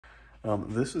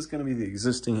This is going to be the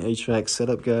existing HVAC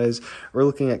setup, guys. We're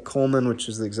looking at Coleman, which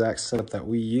is the exact setup that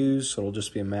we use. So it'll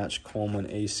just be a matched Coleman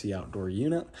AC outdoor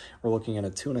unit. We're looking at a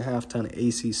 2.5 ton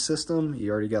AC system.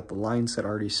 You already got the line set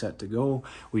already set to go.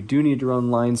 We do need to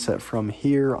run line set from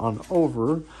here on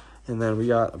over. And then we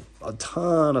got a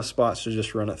ton of spots to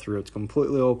just run it through. It's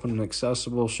completely open and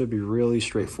accessible. Should be really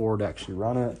straightforward to actually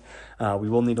run it. We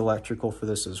will need electrical for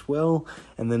this as well.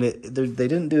 And then they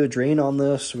didn't do a drain on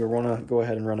this, so we want to go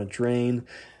ahead and run a drain.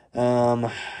 You're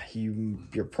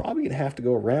probably going to have to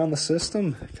go around the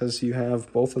system because you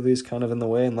have both of these kind of in the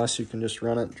way, unless you can just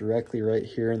run it directly right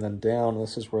here and then down.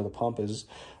 This is where the pump is,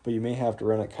 but you may have to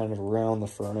run it kind of around the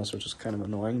furnace, which is kind of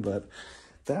annoying, but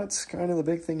that's kind of the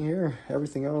big thing here.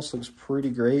 Everything else looks pretty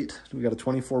great. We got a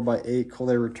 24x8 cold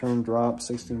air return drop,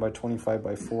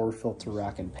 16x25x4 filter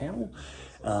rack and panel.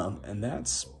 And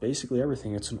that's basically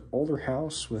everything. It's an older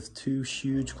house with 2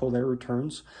 huge cold air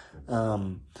returns.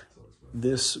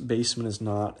 This basement does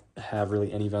not have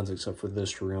really any vents except for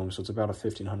this room. So it's about a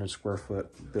 1,500 square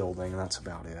foot building. And that's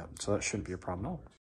about it. So that shouldn't be a problem at all.